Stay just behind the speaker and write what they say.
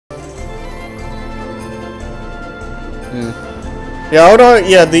Yeah, hold on.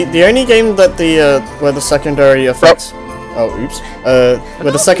 Yeah, the only game that where the secondary effects. Oh, oops.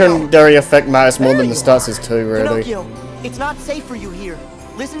 Where the secondary effect matters more than the stats is 2, really. Pinocchio, it's not safe for you here.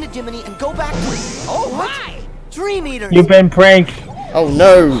 Listen to Jiminy and go back to. Oh, hi! Dream Eaters! You've been pranked. Oh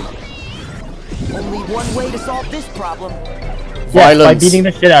no! Only one way to solve this problem. Yes, Violence. by beating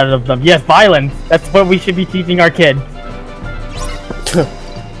the shit out of them. Yes, violence. That's what we should be teaching our kid.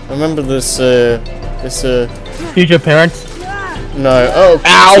 Remember this, Future parents. No. Oh,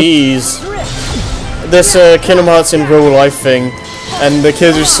 jeez. This, Kingdom Hearts in real life thing. And the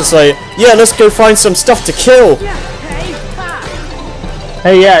kids was just like, yeah, let's go find some stuff to kill!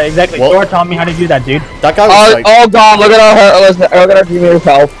 Hey, yeah, exactly. What? Thor taught me how to do that, dude. That guy was like... Oh god, look at our Dreamer's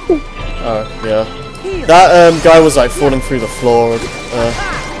health. Oh, yeah. That, guy was like falling through the floor,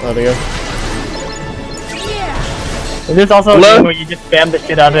 earlier. Is this also a game where you just spam the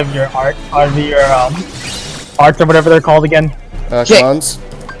shit out of your arts or whatever they're called again? Commands?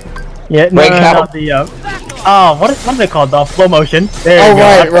 Yeah, no, the, oh, what is it called? The flow motion. There you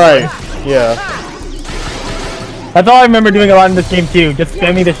go. Right. Yeah. That's all I remember doing a lot in this game too, just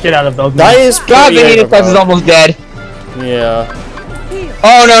spamming the shit out of those. That is God, Vegeta Plus is almost dead. Yeah.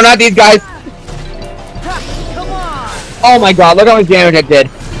 Oh no, not these guys. Oh my god, look how much damage it did.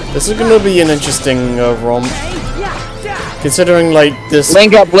 This is gonna be an interesting romp. Considering like this.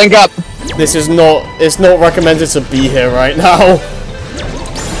 Link up. This is not. It's not recommended to be here right now.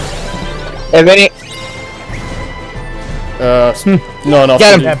 If any. No, no.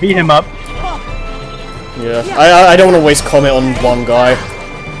 Get him. Yeah, beat him up. Yeah. I don't want to waste comment on one guy.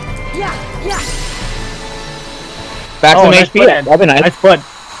 Back to nice HP. That'd be nice.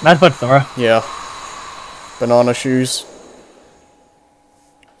 Nice foot, Sora. Yeah. Banana shoes.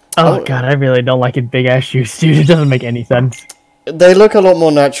 Oh god, I really don't like it. Big ass shoes, dude. It doesn't make any sense. They look a lot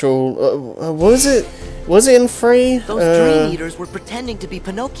more natural. What was it? Was it in 3? Those Dream Eaters were pretending to be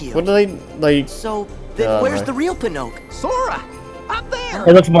Pinocchio. What did they like? So then, where's the real Pinocchio? Sora, up there.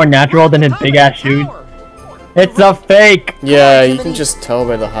 It looks more natural than his big ass shoes. It's a fake. Yeah, you can just tell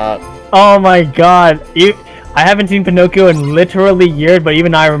by the hat. Oh my god, I haven't seen Pinocchio in literally years, but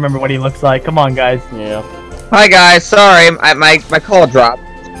even I remember what he looks like. Come on, guys. Yeah. Hi guys, sorry, my call dropped.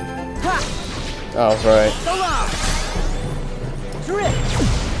 Oh right.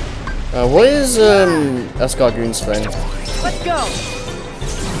 What is Escargoon's thing? Let's go.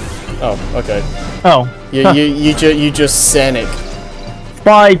 Oh, okay. Oh. You just Sonic.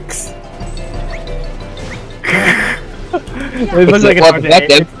 Spikes. It looks like it's hard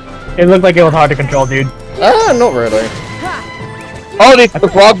to, it looked like it was hard to control, dude. Not really. Oh, the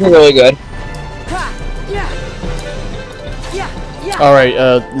frogs are really good. Alright,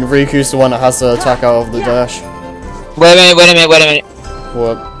 Riku's the one that has to attack out of the dash. Wait a minute.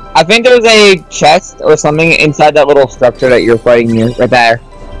 What? I think there's a chest or something inside that little structure that you're fighting near, right there.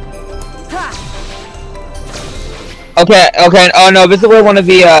 Okay. Oh no, this is where one of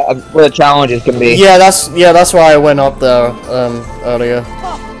the where the challenges can be. Yeah, that's why I went up there earlier.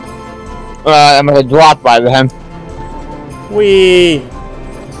 I'm gonna drop by him. Wee.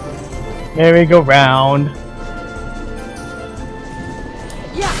 There we go round.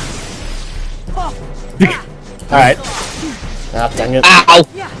 Alright. Ah, dang it. Ow!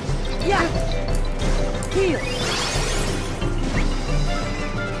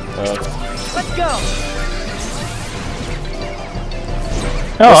 Let's go.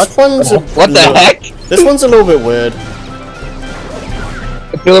 Oh, This one's What the heck? This one's a little bit weird.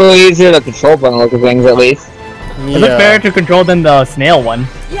 It's a little easier to control by the look of things, at least. it looks better to control than the snail one.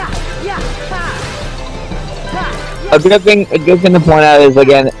 A good thing to point out is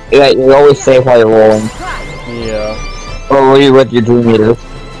again that you're always safe while you're rolling. Yeah. Or were you with your Dream Eaters?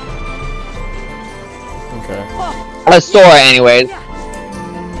 Okay. Sora, anyways.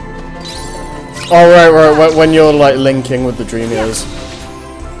 Oh right. When you're like linking with the Dream Eaters.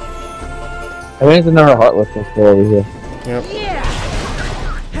 I think it's another Heartless store over here. Yep.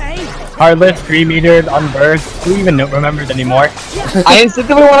 Heartless, Dream Eaters, Unversed. Who even remembers anymore? I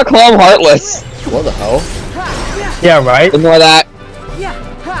instinctively want to call him Heartless. What the hell? Yeah, right? Ignore that.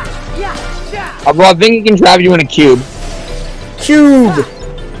 Well, I think he can trap you in a cube. Cube!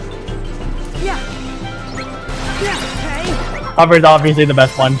 Hover's obviously the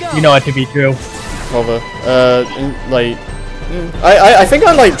best one. You know it to be true. Hover. Like... I think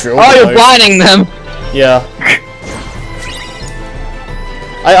I like Drill. Oh, you're blinding them! Yeah.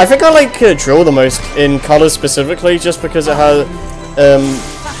 I think I like Drill the most, in colors specifically, just because it has...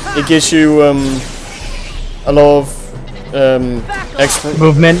 it gives you, a lot of,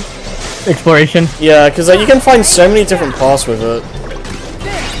 movement, exploration. Yeah, because you can find so many different paths with it.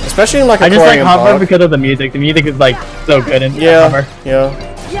 Especially in like I just like Aquarium Hover Park. because of the music. The music is like so good in Yeah, Hover. yeah.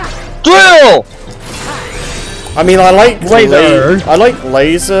 Drill! I mean, I like Laser. I like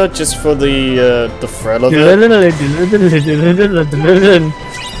laser just for the thrill of it.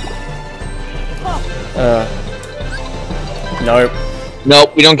 Nope.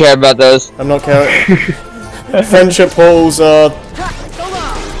 Nope, we don't care about those. I'm not counting. Friendship holes are.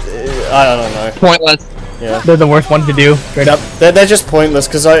 I don't know. Pointless. Yeah. They're the worst one to do, straight up. They're just pointless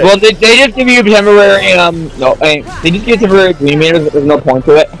because I. Well, they just give you temporary, no, they just give you temporary green meters, there's no point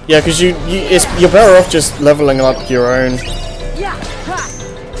to it. Yeah, because you're better off just leveling up your own. Yeah.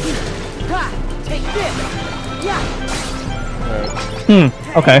 Take this. Yeah.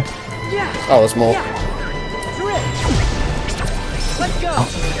 Okay. Oh, there's more. Drip. Let's go.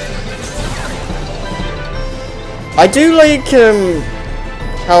 I do like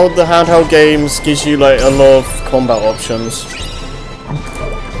how the handheld games gives you like a lot of combat options.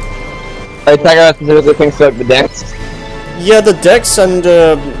 I talking about specifically things like the decks. Yeah, the decks and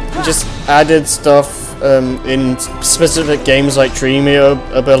just added stuff in specific games like Dreamy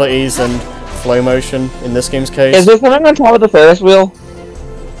abilities and flow motion in this game's case. Is there something on top of the Ferris wheel?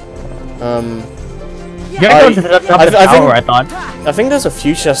 You gotta go to the top of the tower, I thought. I think there's a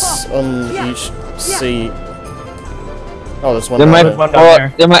few chests on each seat. Oh, there's one There down might, there. one down or,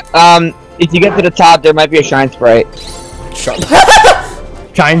 there. there might, if you get to the top, there might be a shine sprite. Shut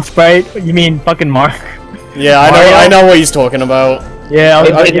Giant Sprite? You mean fucking Mark? Yeah, Mario? I know what he's talking about. Yeah,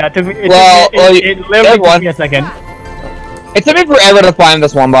 it took me, it literally took me a second. It took me forever to find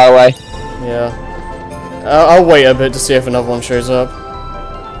this one, by the way. Yeah. I'll wait a bit to see if another one shows up.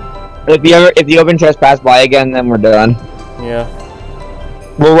 If the open chest pass by again, then we're done. Yeah.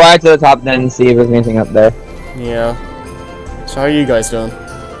 We'll ride to the top then and see if there's anything up there. Yeah. So how are you guys doing?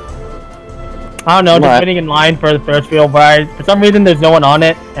 I don't know, just What? waiting in line for the first field ride. For some reason, there's no one on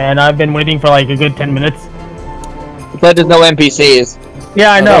it, and I've been waiting for like a good 10 minutes. But there's no NPCs.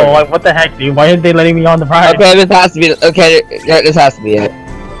 Yeah, I know. Okay. Like, what the heck, dude? Why aren't they letting me on the ride? Okay, this has to be. Okay, this has to be it.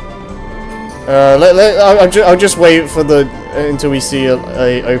 I'll just wait for the until we see a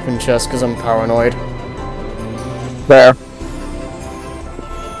open chest because I'm paranoid. Fair.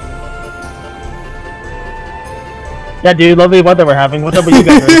 Yeah, dude, lovely weather we're having. What's up with you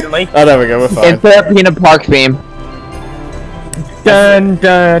guys recently? Oh, there we go. We're fine. It's a Peanut Park theme. Dun,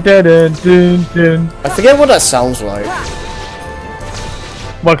 dun, dun, dun, dun, dun. I forget what that sounds like.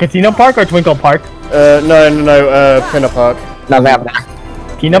 What, Casino Park or Twinkle Park? No. Pinner Park. No, that.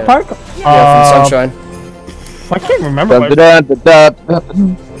 Peanut Park? Yeah, from Sunshine. I can't remember. What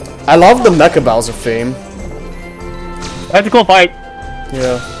I love the Mecha Bowser theme. That's a cool fight.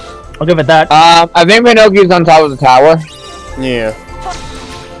 Yeah. I'll give it that. I think Pinocchio's on top of the tower. Yeah.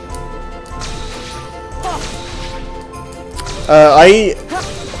 I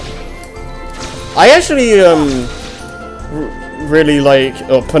actually really like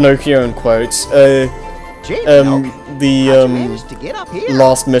Pinocchio in quotes. Managed to get up here.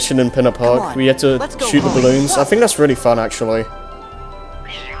 Last mission in Pinner Park. on, We had to let's go shoot the home. balloons. I think that's really fun, actually.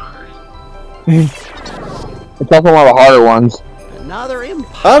 It's also one of the harder ones. Another imp.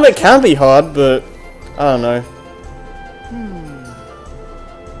 It can be hard, but I don't know.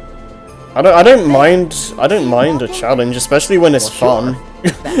 I don't mind a challenge, especially when it's fun.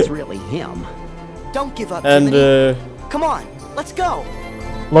 That's really him. Don't give up, And Jiminy. Come on, let's go.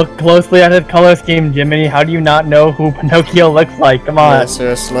 Look closely at his color scheme, Jiminy. How do you not know who Pinocchio looks like? Come on. yeah,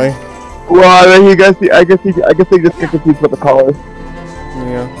 seriously. Well, you guys, I guess they just get confused with the colors.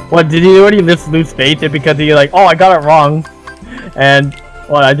 Yeah. What, did he already just lose faith because he like, oh, I got it wrong. And,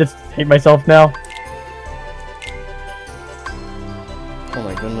 what, I just hate myself now? Oh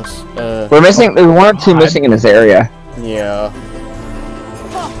my goodness. We're missing. There's one or two missing in this area. Yeah.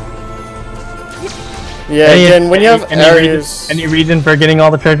 Yeah, again, when you have areas... Any reason for getting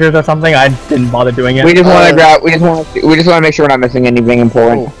all the treasures or something? I didn't bother doing it. We just want to grab. We just want to make sure we're not missing anything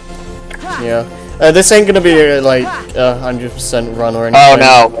important. Yeah. This ain't gonna be like 100% run or anything. Oh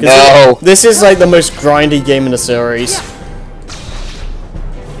no, 'Cause no. This is like the most grindy game in the series.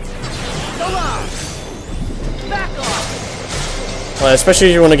 Especially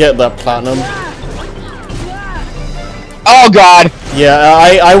if you want to get that platinum. Oh god.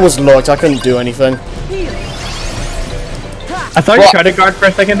 Yeah, I was locked. I couldn't do anything. I saw your credit card for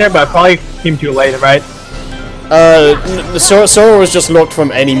a second there, but I probably came too late, right? Sora was just locked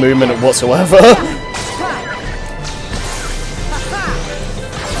from any movement whatsoever.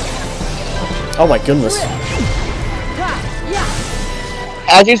 Oh my goodness.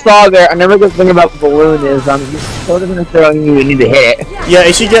 As you saw there, another good thing about the balloon is you sort of necessarily need to hit it. Yeah,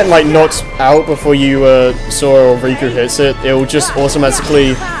 if you get like knocked out before you Sora or Riku hits it, it will just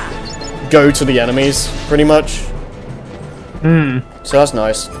automatically go to the enemies, pretty much. Hmm. So that's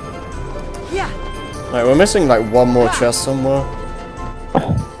nice. Right, we're missing like one more chest somewhere.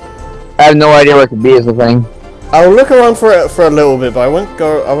 I have no idea where it could be is the thing. I'll look around for it for a little bit, but I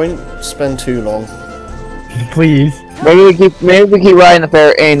won't spend too long. Please. Maybe we keep riding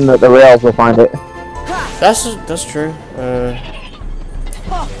the rails, we'll find it. That's true.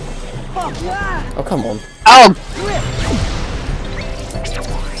 Oh, come on. Oh!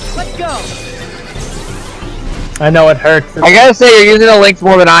 Let's go. I know it hurts. I gotta say, you're using the links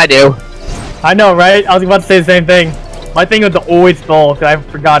more than I do. I know, right? I was about to say the same thing. My thing was to always stall because I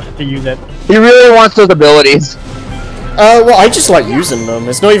forgot to use it. He really wants those abilities. Well, I just like using them.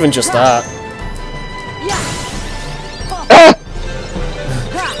 It's not even just that. Ah!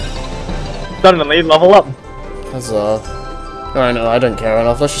 Suddenly, level up. That's Alright, no, I don't care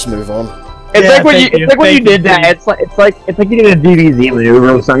enough. Let's just move on. It's Yeah, like when thank you, you. it's like when you Thank you, did that. please. It's like you did a DBZ maneuver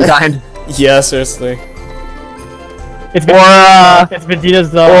of some kind, Yeah, seriously. It's or it's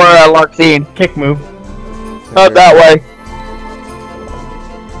Vegeta's Larkine. kick move. Not that way.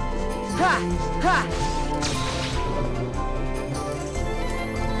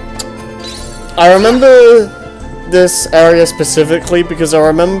 I remember this area specifically because I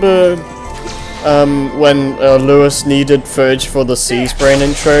remember when Lewis needed footage for the Seas Brain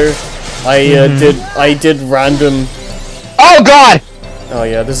intro. I did random. Oh God! Oh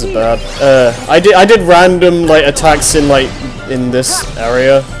yeah, this is bad. I did random like attacks in this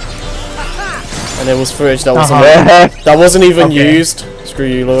area, and it was footage that wasn't even Okay. used. Screw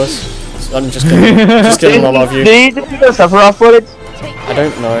you, Lewis. I'm just kidding. Just kidding. I love you. Did you do Sephiroth footage? I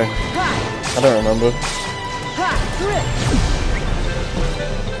don't know. I don't remember.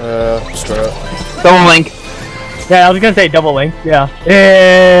 Screw it. Double link. Yeah, I was gonna say double link. Yeah.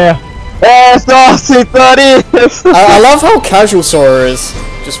 Yeah. I love how casual Sora is.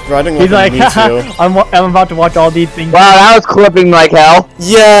 Just riding like He's a like, meteor. I'm about to watch all these things. Wow, that was clipping like hell.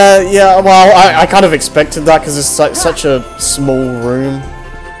 Yeah, well, I kind of expected that because it's such a small room.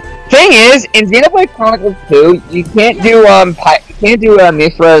 Thing is, in Xenoblade Chronicles 2, you can't do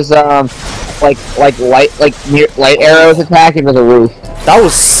Mithra's light arrows attack into the roof. That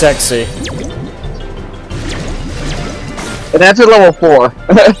was sexy. And that's at level 4.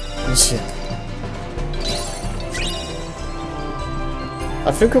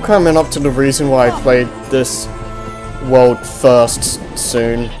 I think we're coming up to the reason why I played this world first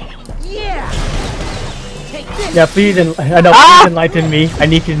soon. Yeah, please, please enlighten me. I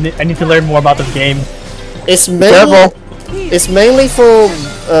need to learn more about this game. It's mainly for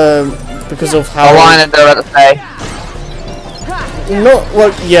because of how. A line that they're about to say. No,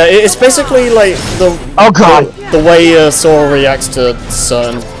 well, yeah, it's basically like the Oh God! the way Sora reacts to a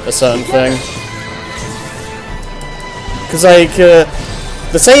certain thing. Cause like the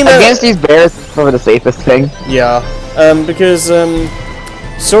same Against these bears is probably the safest thing. yeah, because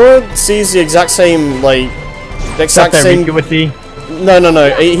Sora sees the exact same Ambiguity.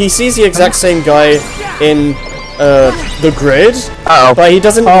 No. He sees the exact same guy in the grid, Uh-oh. but he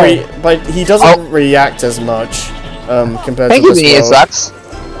doesn't react as much compared Thank to you, this It world. sucks.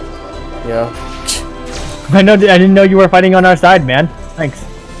 Yeah. I didn't know you were fighting on our side, man. Thanks.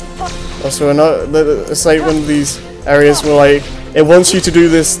 Also, it's like one of these areas where like it wants you to do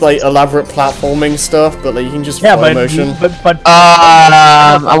this like elaborate platforming stuff, but like you can just flow motion. but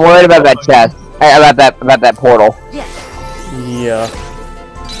I'm worried about that chest. About that portal. Yeah.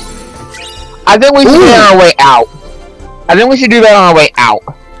 I think we should do that on our way out. I think we should do that on our way out.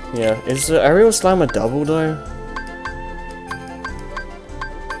 Yeah. Is the aerial slam a double though?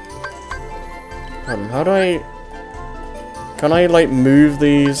 How do I? Can I like move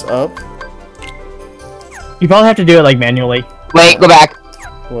these up? you probably have to do it like manually. Wait, go back.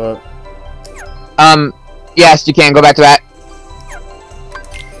 What? Yes, you can go back to that.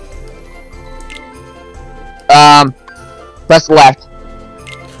 Press left.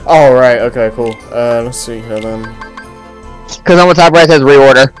 Oh right. Okay. Cool. Let's see here then. Because on the top right says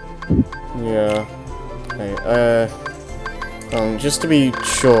reorder. Yeah. Okay. Just to be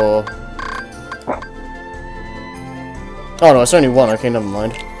sure. Oh no, it's only one. Okay, never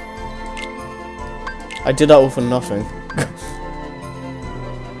mind. I did that all for nothing.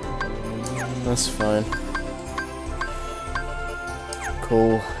 That's fine.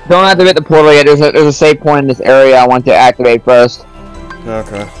 Cool. Don't activate the portal yet. There's a save point in this area I want to activate first.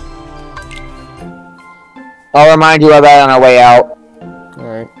 Okay. I'll remind you of that on our way out.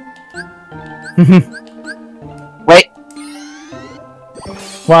 Alright. Wait.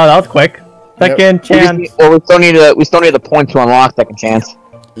 Wow, that was quick. Second chance. We still need the point to unlock second chance.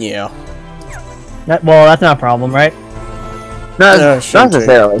 Yeah. Well, that's not a problem, right? Not shouldn't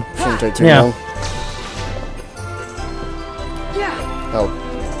necessarily. Shouldn't take too Yeah. long. Oh.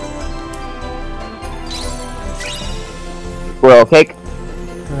 Royal cake.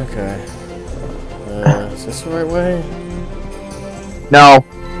 Okay. Is this the right way? No.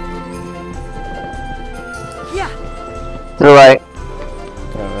 To the right.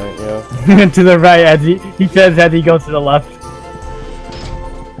 Alright, yeah. To the right, as he says as he goes to the left.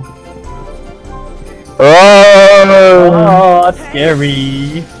 Oh! Oh, that's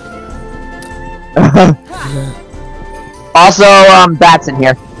scary. Also, bats in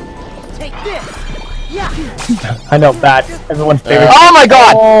here. Take this. I know, bats. Everyone's favorite. Oh my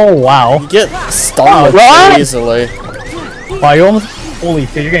god! Oh, wow. You get stung What? so easily. Wow, you almost... Holy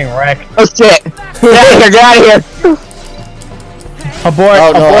shit, you're getting wrecked. Oh shit! Get out of here! Get out of here! Abort,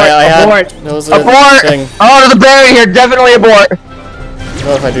 Oh no, abort, I abort. had... There was a Abort! thing. Oh, there's a bear in here! Definitely abort!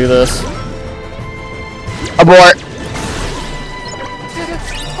 What if I do this? Abort!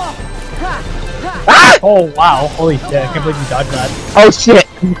 Ah! Oh, wow. Holy shit, I can't believe you dodged that. Oh shit!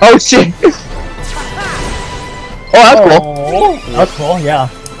 Oh shit! Oh, that's cool. Oh, that's cool, yeah.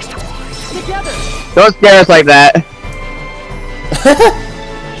 Don't scare us like that.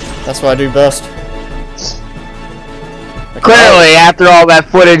 That's what I do best. Clearly, after all that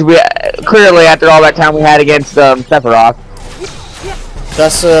footage, clearly after all that time we had against Sephiroth.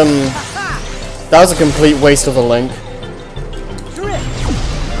 That's that was a complete waste of a link.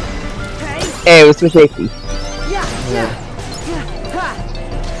 Hey, it was 360.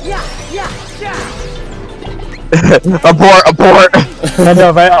 Abort! Abort! I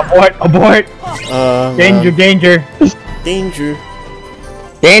know, right? Abort, abort. Danger, danger. Danger.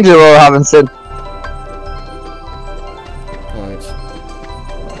 Danger, Lord Robinson. Right.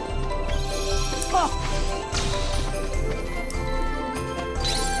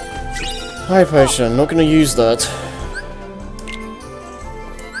 High potion, not gonna use that.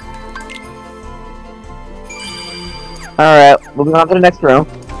 Alright, moving on to the next room.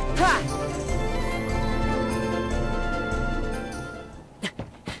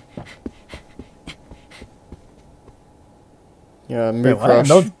 Yeah, Wait, move what? Are rush.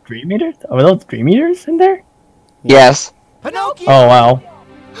 those dream meters? Are those dream meters in there? Yes. Pinocchio! Oh, wow.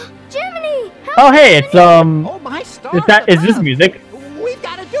 Jiminy! Oh, hey, it's, Oh my stars! is this music? We've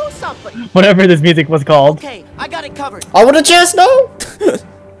got to do something. Whatever this music was called. Okay, I got it covered. I would have just known!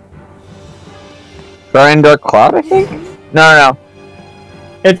 Indoor Cloud, I think? No, no, no.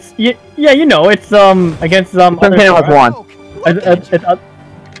 It's, yeah, you know, it's, against, Some kind with one.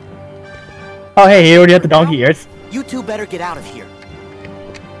 Oh, hey, he already had the donkey ears. You two better get out of here.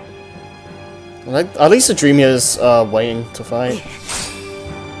 At least the Dreamy is waiting to fight.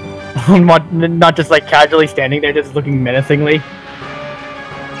 Not just, like, casually standing there, just looking menacingly.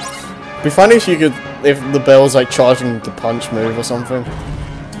 Be funny if you could, if the bell's like charging the punch move or something.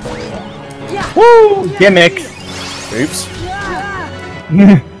 Woo! Gimmicks! Oops.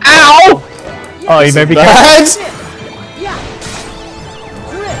 Ow! Oh, you better be careful. Bad!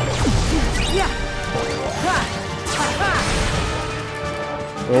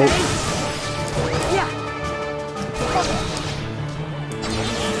 Oh.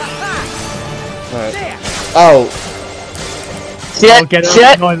 Alright. Oh! Shit! Oh, get it.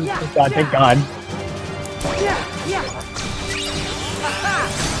 Shit! Going, thank God, thank God.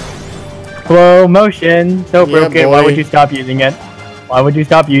 Slow motion. So Yeah, broken. Why boy. would you stop using it? Why would you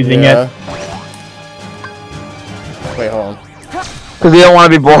stop using it? Wait, hold on. Because you don't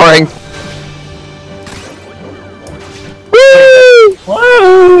want to be boring. Woo!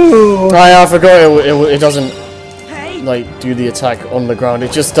 Whoa! Oh, yeah, I forgot it doesn't like do the attack on the ground.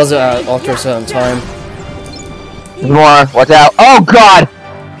 It just does it after a certain time. There's more. Watch out. Oh god!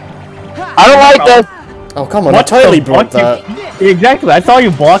 I don't like this! Oh come on! What I totally the blocked fuck? that. Exactly. I saw you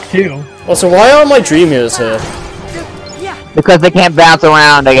block too. Also, why are my Dreamiers here? Because they can't bounce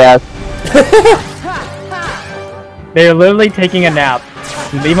around, I guess. They're literally taking a nap.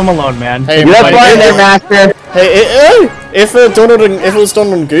 Leave them alone, man. Hey, You're buddy, fine there, Master. Hey, if it was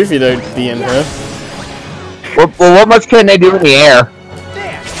Donald and Goofy, they'd be in here. Well, what much can they do in the air?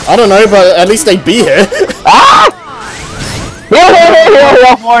 I don't know, but at least they'd be here. Ah!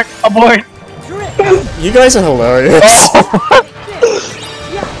 Abort! Abort! You guys are hilarious.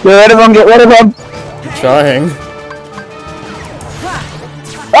 Get rid of him, get rid of him! Trying.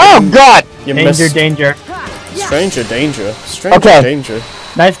 Oh god! You Danger, missed. danger. Stranger danger. Stranger Okay. danger.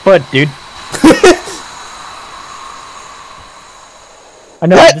 Nice foot, dude. I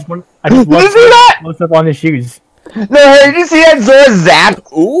know. What? I just Did you see that? close up on his shoes. No, did you see that Zora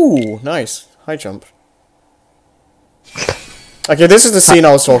zap? Ooh, nice. High jump. Okay, this is the scene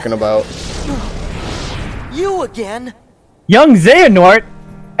I was talking about. You again? Young Xehanort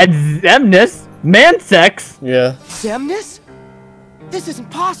and Zemnis, Mansex. Yeah. Zemnis? This isn't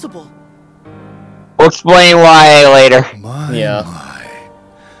possible. We'll explain why later. Yeah.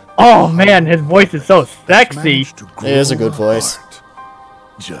 Oh man, his voice is so sexy. It is a good voice.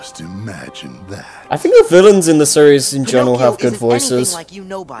 Just imagine that. I think the villains in the series in general Pinocchio have good isn't anything voices. like you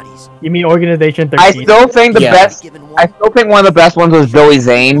nobodies. You mean Organization 13? I still think the Yeah. best. I still think one of the best ones was Billy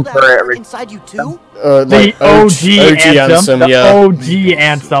Zane Pulled out for. inside you too? The Like OG anthem. The yeah. OG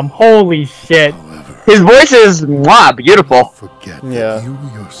anthem. Holy shit. His voice is beautiful. Forget Yeah. that you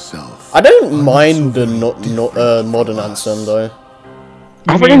yourself. I don't mind the modern anthem though.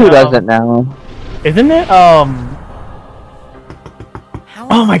 I You forget mean, who does it now. Isn't it, How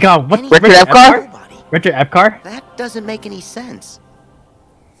oh my god, what's any- Richard Epcar? Nobody. Richard Epcar? That doesn't make any sense.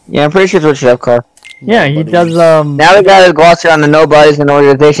 Yeah, I'm pretty sure it's Richard Epcar. Yeah, he Nobodies. does, Now we got a glossy on the nobodies in the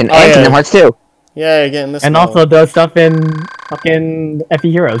organization, Oh, and yeah. Kingdom Hearts 2. Yeah, getting this. and now. also does stuff in fucking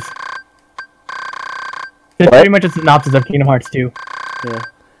FE Heroes. It's What? pretty much a synopsis of Kingdom Hearts 2.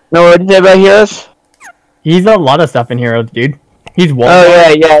 No, what did you say about Heroes? He's a lot of stuff in Heroes, dude. He's Walmart.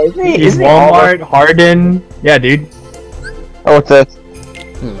 Oh yeah. He's Isn't he Walmart, Harden. Yeah, dude. Oh, what's this?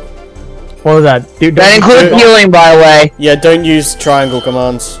 What was that? Dude, That includes don't- healing, by the way. Yeah, don't use triangle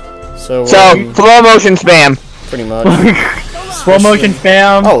commands. So, So, slow motion spam. pretty much. slow motion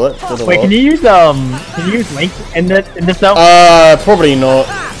spam. Oh, that did a Wait, lot. can you use Link in this though? Probably not.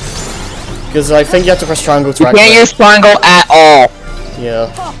 Because I think you have to press triangle to You can't use triangle at all. Yeah.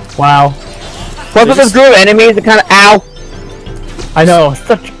 Wow. Plus with this group of enemies, it kinda ow. I know,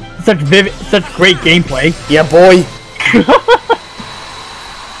 such great gameplay. Yeah, boy.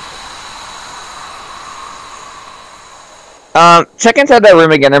 Check inside that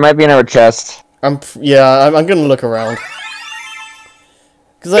room again, there might be another chest. I'm gonna look around.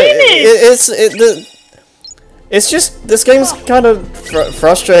 Cause it's just this game's kind of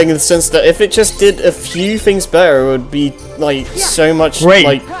frustrating in the sense that if it just did a few things better, it would be like so much Great.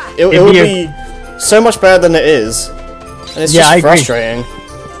 like it It'd would be be so much better than it is, and it's Yeah, just I agree. frustrating.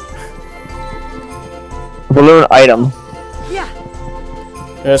 Balloon item. Yeah,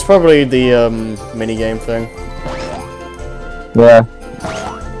 it's probably the mini game thing. Yeah.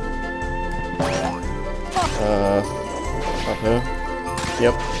 Up here.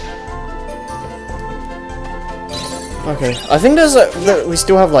 Yep. Okay, I think we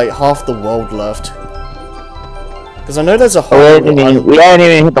still have like half the world left. Because I know there's a whole. We haven't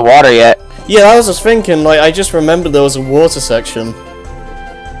even hit the water yet. Yeah, I was just thinking. Like, I just remembered there was a water section.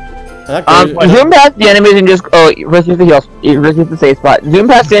 That goes- Zoom past the enemies and just resist the heals. Resist the safe spot. Zoom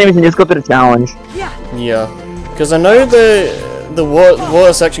past the enemies and just go through the challenge. Yeah, because I know the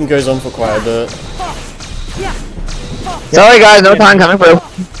water section goes on for quite a bit. Sorry guys, no time coming through.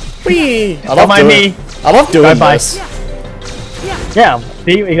 Whee! Don't mind me. I love doing Bye-bye. this. Yeah,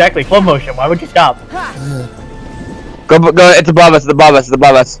 see, exactly. Slow motion. Why would you stop? Go, it's above us, it's above us, it's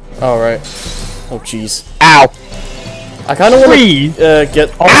above us. All right. Oh jeez. Ow. I kind of want Freeze. to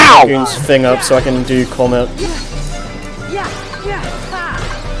get Ow! Dragoon's thing up so I can do comment.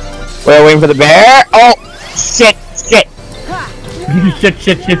 We're waiting for the bear. Oh, shit. shit, shit,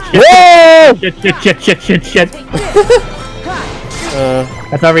 shit, shit. Whoa! Shit.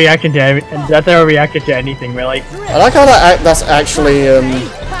 That's our reaction to anything, really. I like how that's actually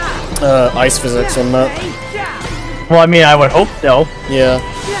ice physics on that. Well, I mean, I would hope so. Yeah.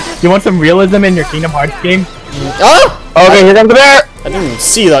 You want some realism in your Kingdom Hearts game? Ah! Okay, here comes the bear. I didn't even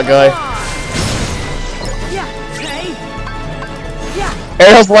see that guy.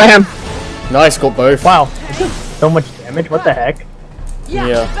 Aerial slam. Nice, got both. Wow, so much damage. What the heck?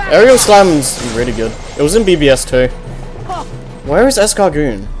 Yeah. Aerial Slam's really good. It was in BBS too. Where is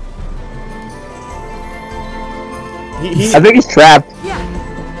Escargoon? I think he's trapped.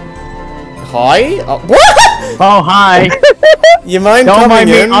 Hi? What? Oh, hi. You mind Don't coming mind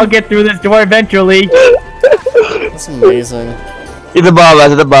me. in? I'll get through this door eventually. That's amazing. He's above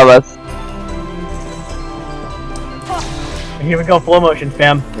us, it's above us. And here we go, slow motion,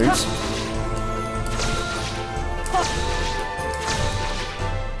 fam. Oops.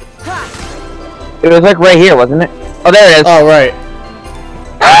 It was like right here, wasn't it? Oh, there it is. Oh, right.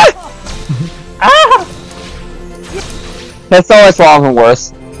 Ah! That's always wrong and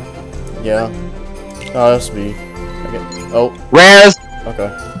worse. Yeah. Oh, that's me. Okay. Oh, Rares. okay.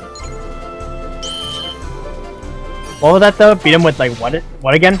 What was that though? Beat him with like what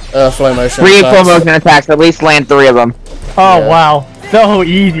again? Flow motion. 3 attacks. full motion attacks, at least land 3 of them. Oh Yeah. wow, so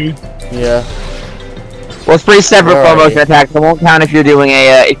easy. Yeah. Well, it's 3 separate full Alright. motion attacks. It won't count if you're doing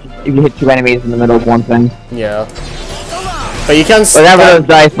a, if you hit 2 enemies in the middle of one thing. Yeah. But you can Whatever those spam,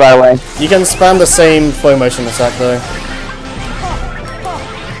 dice, by the way. you can spam the same flow motion attack though.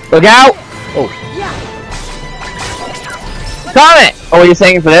 Look out! Oh. Comment! Oh, what are you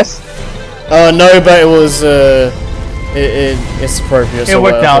saying for this? No, but it was, it's appropriate. It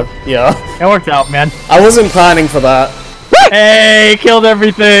worked out. Yeah. It worked out, man. I wasn't planning for that. Hey, killed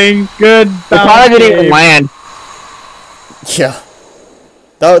everything. Good. The Katana didn't even game. land. Yeah.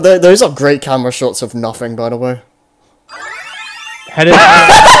 Those are great camera shots of nothing, by the way. Headed.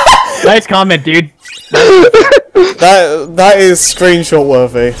 Nice comment, dude. That is screenshot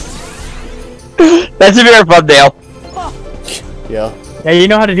worthy. That's a very thumbnail. Yeah. Yeah, you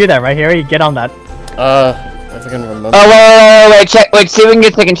know how to do that, right, Harry? You get on that. If I can remember. Oh, wait, check. Wait, see if we can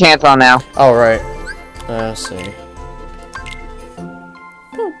get second chance on now. Oh, right. Let's see.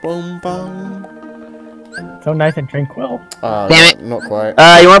 Boom, boom. So nice and tranquil. Damn it. Not quite.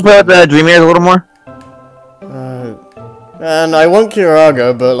 You wanna play with the Dream Eaters a little more? And I want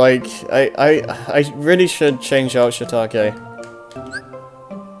Kiraga, but like, I really should change out Shiitake.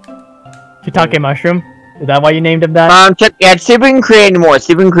 Shiitake mushroom? Is that why you named him that? Check. Yeah, see if we can create any more.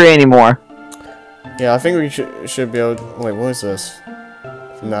 See if we can create any more. Yeah, I think we should be able. Wait, what is this?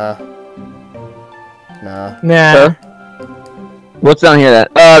 Nah. Nah. Nah. Sir? What's down here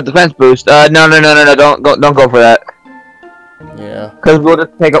then? Defense boost. No, don't go for that. Yeah. Cause we'll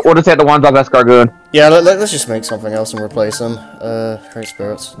just take the ones off Escargoon. Yeah, let's just make something else and replace them. Great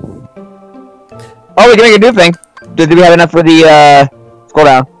spirits. Oh, we can make a new thing. Did we have enough for the scroll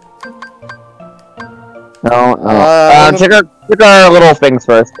down? No. Check our little things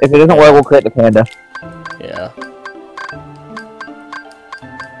first. If it doesn't work, we'll create the panda. Yeah.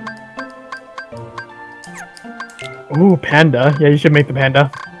 Ooh, panda. Yeah, you should make the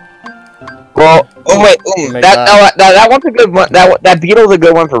panda. Well, oh wait, Make that one's a good one. That beetle's a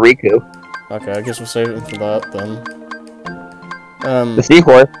good one for Riku. Okay, I guess we'll save it for that then. The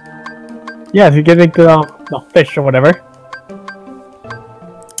seahorse. Yeah, if you can make the fish or whatever.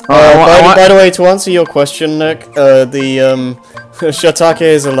 By the way, to answer your question, Nick, the Shiitake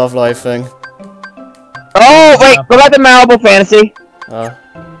is a love life thing. Oh wait, go back to Malibu Fantasy.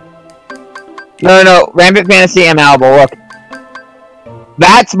 No, Rampant Fantasy and Malibu. Look,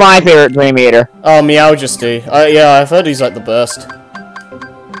 that's my favorite Dream Eater. Oh, Meowjesty. Yeah, I've heard he's like the best.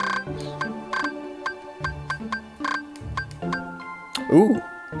 Ooh.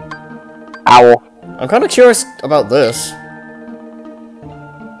 Owl. I'm kind of curious about this.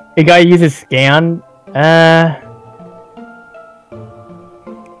 You gotta use his scan.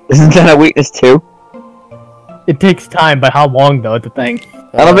 Isn't that a weakness too? It takes time, but how long though? It's a thing.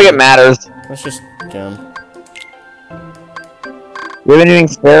 I don't think it matters. Let's just jam. You have anything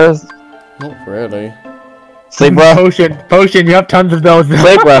spares? Not really. Sleep, bro. Potion. You have tons of those.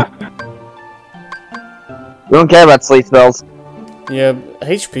 Sleep, bro. We don't care about sleep spells. Yeah,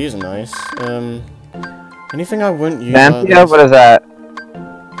 HP is nice. Anything I wouldn't use. Vampire? What is that?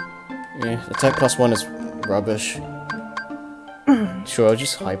 Yeah, attack +1 is rubbish. Sure,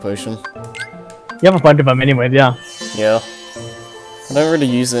 just high potion. You have a bunch of them anyways, yeah. Yeah. I don't really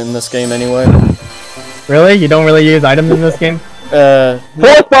use it in this game anyway. Really? You don't really use items in this game?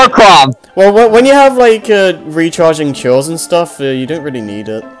 Fourth bar crom! Well, when you have like recharging chills and stuff, you don't really need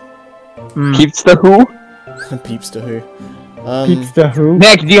it. Keeps the who? Peeps to who? Peeps the who?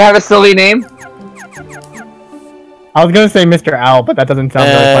 Nick, do you have a silly name? I was gonna say Mr. Owl, but that doesn't sound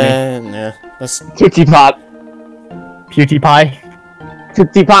really funny. Yeah, that's Tootsie Pop. Cutie Pie.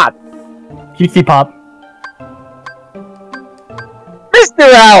 Tootsie Pop. Cutie Pop.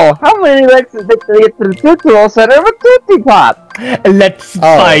 Mr. Owl, how many legs does it take to get to the Tootsie Roll Center of a Tootsie Pop? Let's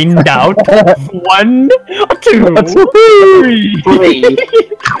find out. 1, 2, 3.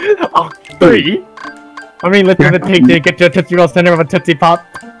 3. How many lists does it take to get to a Tootsie Roll Center of a Tootsie Pop?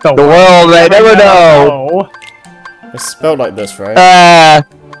 The world may never know. it's spelled like this, right? Yeah.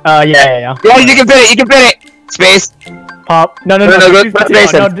 Yeah, you can fit it, Space. Pop. No, go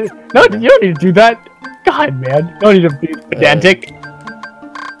space no, you don't need to do that. God, man. You don't need to be pedantic.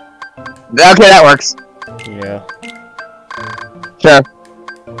 Okay, that works. Yeah.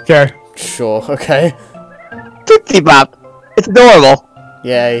 Sure. Okay. Tootsie Pop. It's adorable.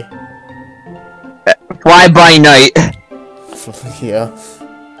 Yay. Fly by night. Yeah.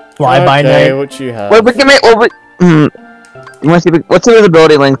 Fly by night. Okay, what you have? Wait, we can make. You want to see? What's the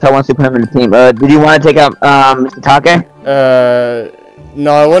visibility links? I want to see put him in the team. Did you want to take out Mr. Take?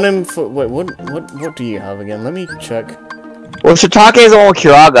 No, I want him for. Wait, what do you have again? Let me check. Well, Shiitake is all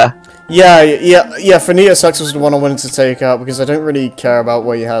Kiraga. Yeah. Finita Sucks was the one I wanted to take out because I don't really care about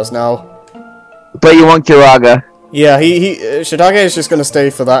what he has now. But you want Kiraga. Yeah, Shiitake is just gonna stay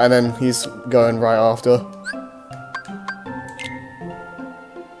for that, and then he's going right after.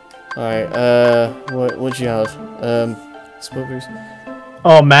 Alright, what do you have? Spell boost?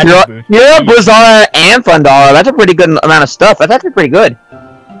 Oh, magic boost. You're a Bizarre and Thundara. That's a pretty good amount of stuff. That's actually pretty good.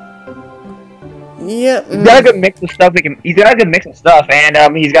 Yeah. He's got a good mix of stuff. He's got a good mix of stuff,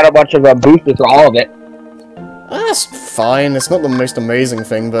 and he's got a bunch of boosters for all of it. That's fine. It's not the most amazing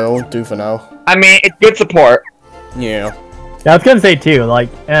thing, but it'll do for now. I mean, it's good support. Yeah. Yeah, I was gonna say too, like,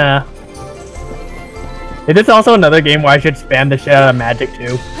 Is this also another game where I should spam the shit out of magic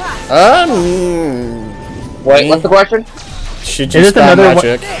too? Wait, what's the question? Should you Is this spam another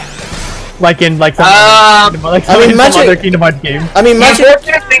magic? Like in like some, magic- other Kingdom Hearts game. I mean, magic. The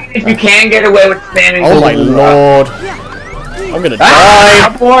unfortunate thing is you can get away with spamming. Oh my lord! I'm gonna die.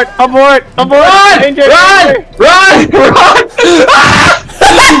 Abort! Abort! Abort! Run! Danger, Run! danger. Run! Run!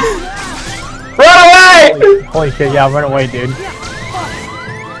 Run away! Holy shit! Yeah, run away, dude.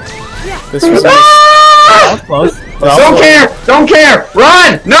 This was That was close. Don't care! Don't care!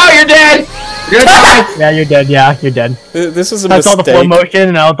 Run! No, you're dead! You're gonna die! Yeah, you're dead. Yeah, you're dead. This is a I saw the slow mistake. motion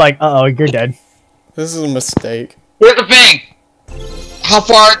and I was like, uh oh, you're dead. This is a mistake. Here's the thing. How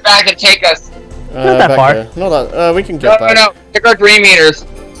far back can it take us? Not that back far. here. Not that. We can No, get no, back. no. Check our 3 meters.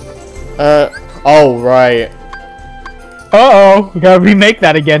 Oh right. Uh oh, we gotta remake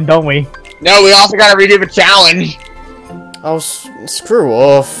that again, don't we? No, we also gotta redo the challenge. Oh, screw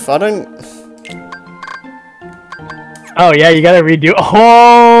off. I don't. Oh yeah, you gotta redo.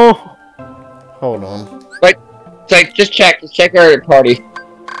 Oh. Hold on. Like, just check our party.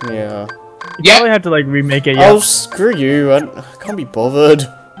 Yeah. You probably have to like remake it. Yeah. Oh, screw you. I can't be bothered.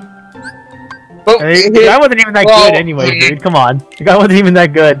 But, Hey, the guy wasn't even that good anyway, dude. Come on, the guy wasn't even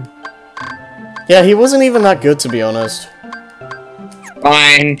that good. Yeah, he wasn't even that good, to be honest.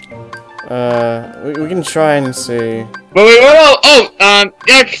 Fine. We can try and see. But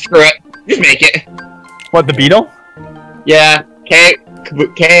yeah, screw it. Just make it. What, the beetle? Yeah. K.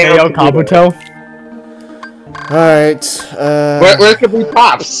 Yo, Kabuto. Alright, Where's Kaboo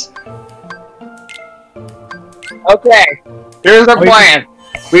Pops? Okay. Here's our plan.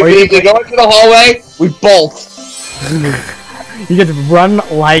 We go into the hallway, we bolt. You just run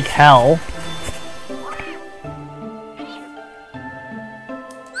like hell.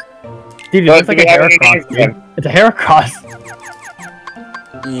 Dude, it looks like a Heracross, dude. It's a Heracross.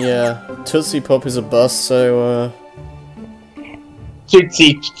 Yeah, Tootsie Pop is a bust, so,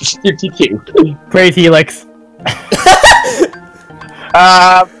 Tootsie 2. Praise Helix.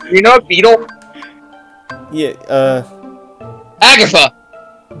 You know a beetle? yeah, Agatha!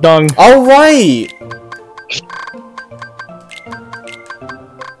 Dung. all right!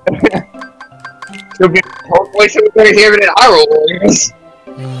 She'll be hopefully she'll be better here than our warriors.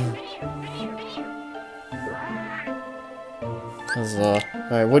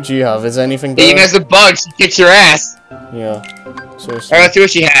 Alright, what do you have? Is anything Even good? as a bug, she kicks your ass. Yeah. Seriously. Alright, let's see what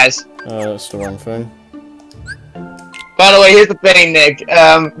she has. That's the wrong thing. By the way, here's the thing, Nick.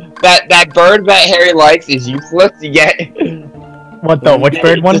 That bird that Harry likes is useless. You get What the? Which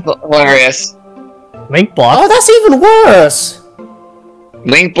bird one? Just hilarious. Link block. Oh, that's even worse!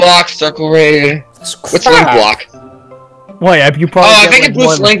 Link block, circle raid. That's What's link crap. block? Well, yeah, you probably. Oh, I get, think like, it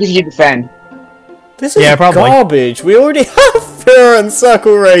boosts one- link if you defend. This is Yeah, probably. garbage. We already have Fear and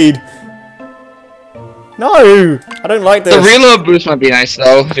Circle Raid. No, I don't like this. The reload boost might be nice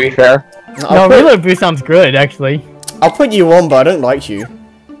though, to be fair. No, reload boost sounds good actually. I'll put you on, but I don't like you.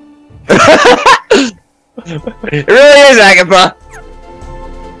 It really is, Agatha.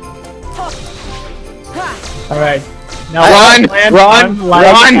 All right. Now Run,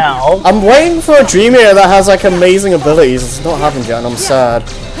 like run. hell. I'm waiting for a Dreamier that has like amazing abilities. It's not happening yet, and I'm sad.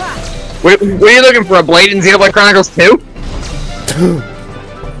 What are you looking for? A blade in Xenoblade Chronicles 2?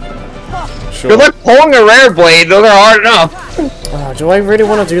 Sure. Good luck pulling a rare blade. Those are hard enough. Do I really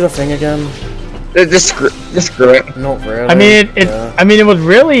want to do the thing again? Just screw it. Not really. I mean, yeah. I mean, it was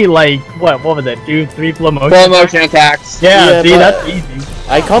really like what was it? Do 3 slow motion? Slow motion attacks. Yeah, Yeah, see, but- that's easy.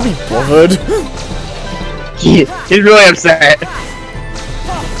 I can't be bothered. He's really upset.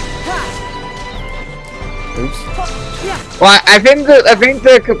 Oops. Well, I think the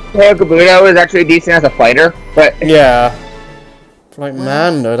Kabuto is actually decent as a fighter, but Yeah. Like,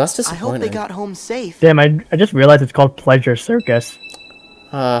 man, no, that's I hope they disappointing. got home safe. Damn, I just realized it's called Pleasure Circus.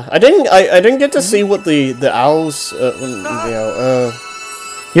 I didn't get to see what the owls, It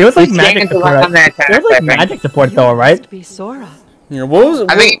was like He's magic taking too support. long on that It was attack, I like think. magic support though, right? Be Sora. yeah, what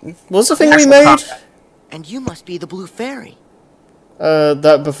was the thing we Actual made? combat. And you must be the Blue Fairy.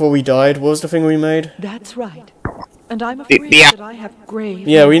 That before we died, what was the thing we made? That's right. And I'm afraid yeah. that I have grave.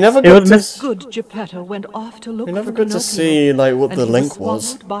 Yeah, we never It got was to. Miss- Good Geppetto went off to look We never for got to Pinocchio, see like what and the he link was was.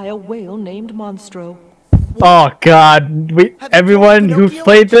 swallowed by a whale named Monstro. Oh god, everyone who's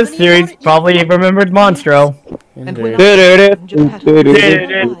played this series probably remembered Monstro. And when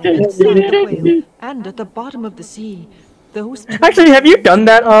and at the bottom of the sea, those Actually, have you done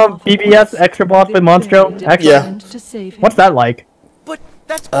that BBS extra boss with Monstro? Actually, Yeah. to save him. what's that like? But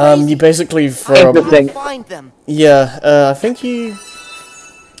that's crazy. You basically throw Interesting. Find them. Yeah, I think you...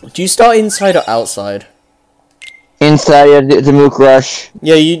 Do you start inside or outside? Inside the Mook Rush.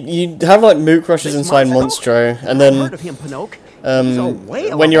 Yeah, you have like moot rushes inside Monstro, and Heard then of him, Pinocchio. He's a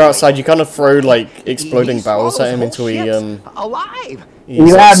whale, when you're all right. outside, you kind of throw like exploding He barrels at swallows him whole until he ships alive. he's, You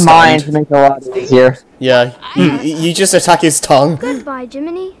like, have mine to stunned. make it a lot easier. Yeah, you just attack his tongue. Goodbye,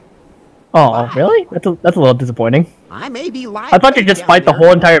 Jiminy. Oh, really? That's a little disappointing. I may be lying. I thought you'd just fight the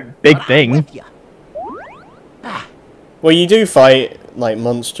whole entire big thing. Well, you do fight like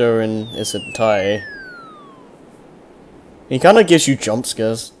Monster and its entirety. He kind of gives you jump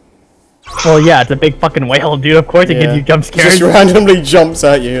scares. Well, yeah, it's a big fucking whale, dude. Of course it gives you jump scares. Just randomly jumps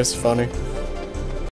at you. It's funny.